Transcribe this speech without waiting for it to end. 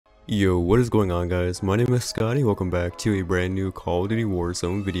Yo, what is going on guys? My name is Scotty, welcome back to a brand new Call of Duty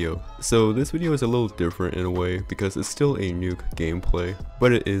Warzone video. So this video is a little different in a way because it's still a nuke gameplay,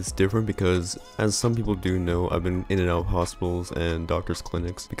 but it is different because, as some people do know, I've been in and out of hospitals and doctors'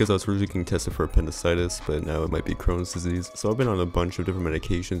 clinics because I was originally getting tested for appendicitis, but now it might be Crohn's disease. So I've been on a bunch of different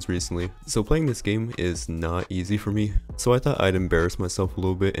medications recently. So playing this game is not easy for me. So I thought I'd embarrass myself a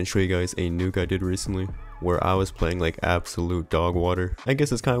little bit and show you guys a nuke I did recently, where I was playing like absolute dog water. I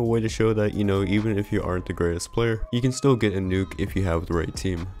guess it's kind of a way to show that, you know, even if you aren't the greatest player, you can still get a nuke if you have the right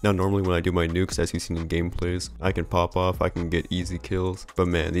team. Now normally when I do my nukes, as you've seen in gameplays, I can pop off, I can get easy kills, but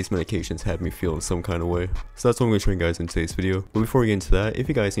man, these medications had me feeling some kind of way. So that's what I'm going to show you guys in today's video. But before we get into that, if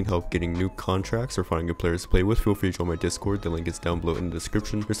you guys need help getting nuke contracts or finding good players to play with, feel free to join my Discord, the link is down below in the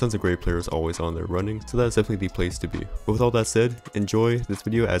description. There's tons of great players always on there running, so that's definitely the place to be. But with all that said, enjoy this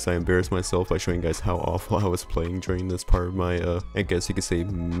video as I embarrass myself by showing you guys how awful I was playing during this part of my, I guess you could say,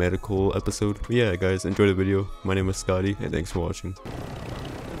 medical episode. But yeah guys, enjoy the video. My name is Scotty and thanks for watching.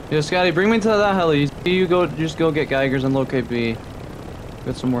 Yo Scotty, bring me to that heli. You go, just go get Geigers and locate B.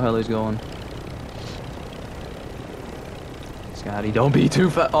 Get some more helis going. Scotty, don't be too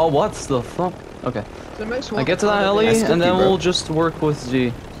fast. Oh, what the fuck? Okay. I get to that heli and then we'll just work with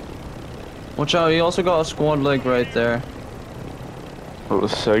Z. Watch out, you also got a squad leg right there. What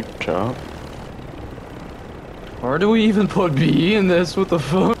was sick, chop? Where do we even put B in this? What the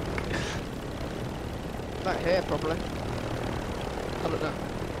fuck? Back here, probably. I don't know.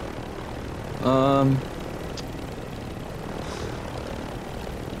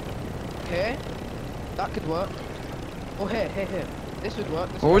 Here? That could work. Oh, here. This would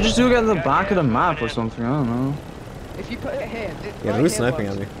work. Or we just do it at the back of the map or something, I don't know. If you put it here, yeah, who's sniping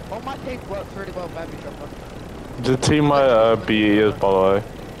at me? On my ping works really well, baby chopper. The team my BE is, by the way.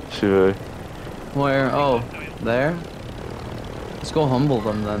 CV. Where? Oh, there? Let's go humble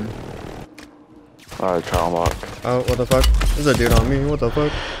them then. Alright, trial mark. Oh, what the fuck? There's a dude on me, what the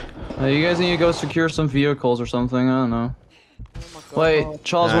fuck? You guys need to go secure some vehicles or something, I don't know. Oh Wait,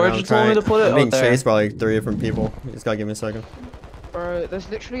 Charles, where'd you tell me to put it? I'm being there. chased by like 3 different people. You just gotta give me a second. Bro, there's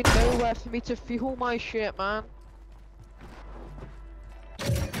literally nowhere for me to fuel my shit, man.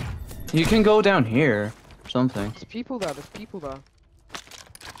 You can go down here or something. There's people there.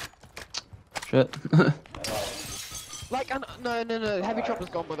 Shit. Like, no, heavy chopper's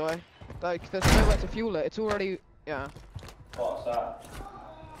gone, by the way. Like, there's nowhere to fuel it. It's already, yeah.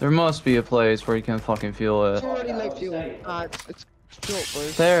 There must be a place where you can fucking fuel it. It's already low fuel. It's short,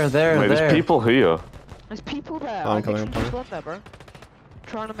 bro. There. Wait, there's people here. There's people there. Oh, I'm I coming, literally just went there, bro.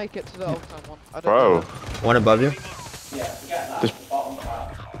 Trying to make it to the old time one. I don't Bro. know. One above you?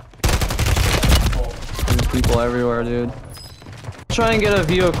 There's people everywhere, dude. Try and get a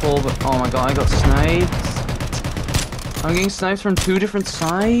vehicle, but oh my god, I got sniped. I'm getting sniped from 2 different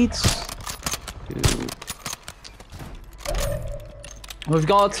sides. Dude. We've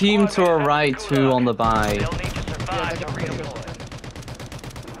got a team to our right, 2 on the buy.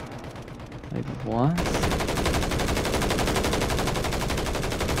 Like what?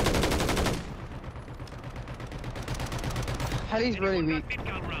 Heli's really weak.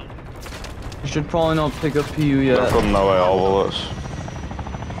 You should probably not pick up PU yet. I've got no way all bullets.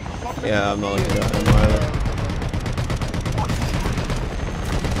 Yeah, I'm not looking at him either.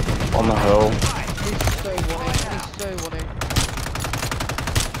 On the hill. He's so wanting.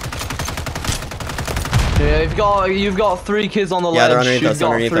 Yeah, you've got 3 kids on the Yeah, they're ledge. underneath You've us,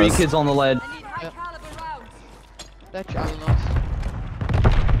 got underneath 3 us. kids on the ledge. They're challenging us.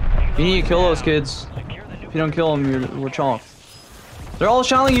 You need to kill those kids. If you don't kill them, we're chalked. They're all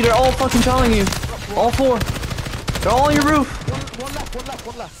shelling you. They're all fucking shelling you. All 4. They're all on your roof.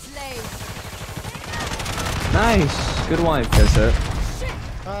 One left. Nice. Good wipe. Good shit.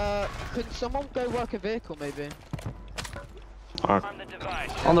 Could someone go work a vehicle, maybe?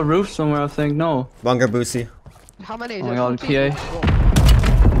 On the roof somewhere, I think. No. Bunker Boosie. How many is Oh my it? god, 14?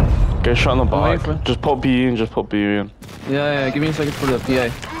 PA. Get shot in the waiting back. for it. Just put BE in, just put BE in. Yeah, give me a second for the PA.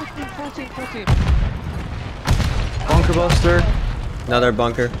 14. Bunker buster. Another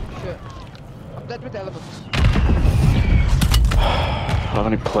bunker. Shit. I'm dead with elements. How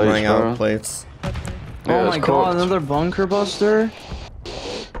many plates, Running out bro? of plates. Yeah, Oh it's my god, cooked. another bunker buster.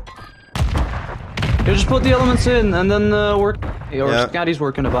 You just put the elements in and then work. Or Yeah. Scotty's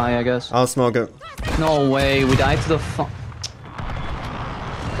working to buy, I guess. I'll smoke it. No way, we died to the fu-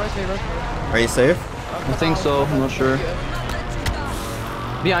 Rest me. Are you safe? I think so, I'm not sure.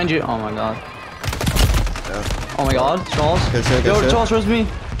 Behind you. Oh my god. Yeah. Oh my god, Charles. Good shit, good Yo, shit. Charles, res me.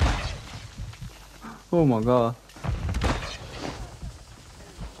 Oh my god.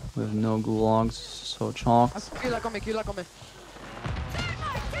 We have no gulags, so chalk. Kill on me.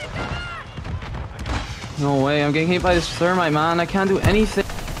 No way, I'm getting hit by this thermite, man. I can't do anything.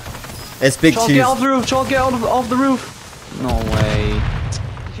 It's big Chalk, cheese. get off the roof. Chalk, get off the roof. No way.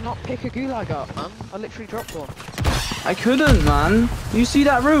 Did you not pick a gulag up, man? I literally dropped one. I couldn't, man. You see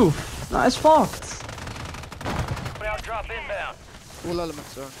that roof? That is fucked. Drop inbound. All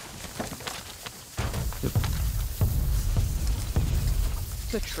elements are on.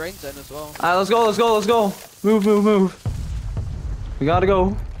 It's a train zone as well. Alright, let's go, let's go, let's go. Move, move, move. We gotta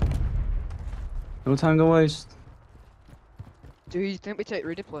go. No time to waste. Do you think we take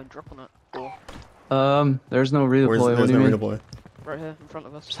redeploy and drop on it? Or There's no redeploy. What There's do you no mean? redeploy. right here in front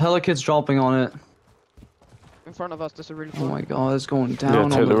of us. There's hella kids dropping on it. In front of us, there's a redeploy. Oh my god, it's going Yeah, down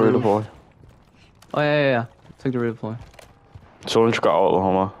take on the the roof. redeploy. Oh yeah. Take the redeploy. Someone's got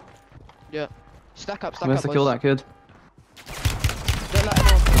Oklahoma. Yeah. Stack up, We stack have up. to kill that kid. Don't let him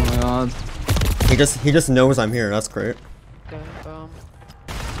on. Oh my god. He just knows I'm here. That's great. Okay, Malta.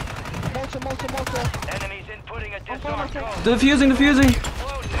 Enemies inputting a disarm code. Defusing.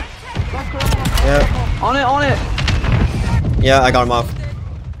 Yeah. On it. Yeah, I got him off.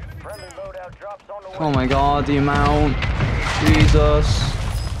 Friendly loadout drops on the way. Oh my god, the amount. Jesus.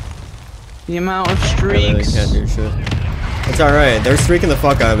 The amount of Yeah, they streaks. can't do shit. It's alright. They're streaking the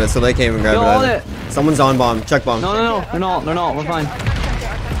fuck out of it, so they can't even grab Yo, it. on either. it. Someone's on bomb. Check bomb. No, they're not. We're fine.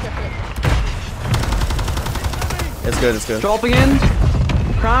 It's good. Dropping in.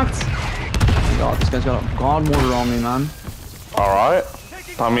 Cracked. Oh my god, this guy's got a god mortar on me, man. Alright.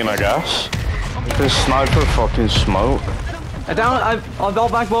 I mean, I guess. This sniper fucking smoke. I'll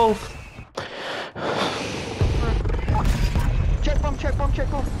belt back both. Check bomb. Check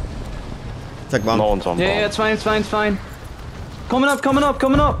bomb. No one's on bomb. Yeah, it's fine. Coming up. PA.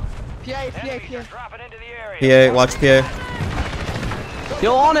 Dropping into the area. PA, watch PA.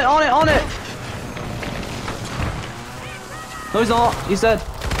 Yo, on it. No, he's not. He's dead.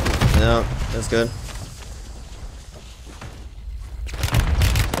 No, that's good.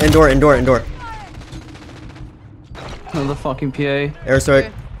 Indoor. Another fucking PA.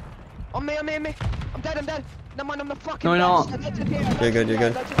 Airstrike. On me. I'm dead. No mind, I'm the fucking No, you're not. You're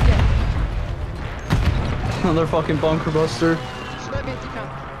good. Another fucking bunker buster. Smoke me if you can.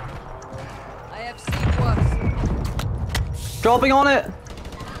 I have C+. Dropping on it.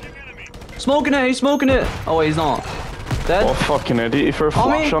 Smoking it. He's smoking it. Oh wait, he's not. Dead. What a fucking idiot, he threw a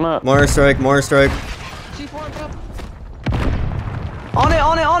flash on it. More airstrike. C4 on top.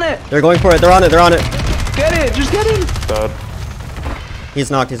 On it. They're going for it. They're on it. Get it. Just get him. Dead. He's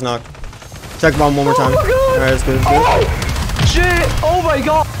knocked. Check bomb one more time. my God. Alright, that's good. Oh shit. Oh my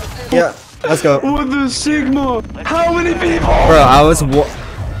god. Yeah, let's go. What the Sigma? How many people?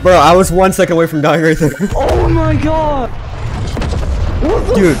 Bro, I was 1 second away from dying right there. Oh my god.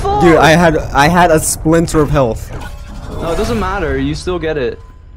 What the fuck? Dude, I had a splinter of health. No, it doesn't matter. You still get it.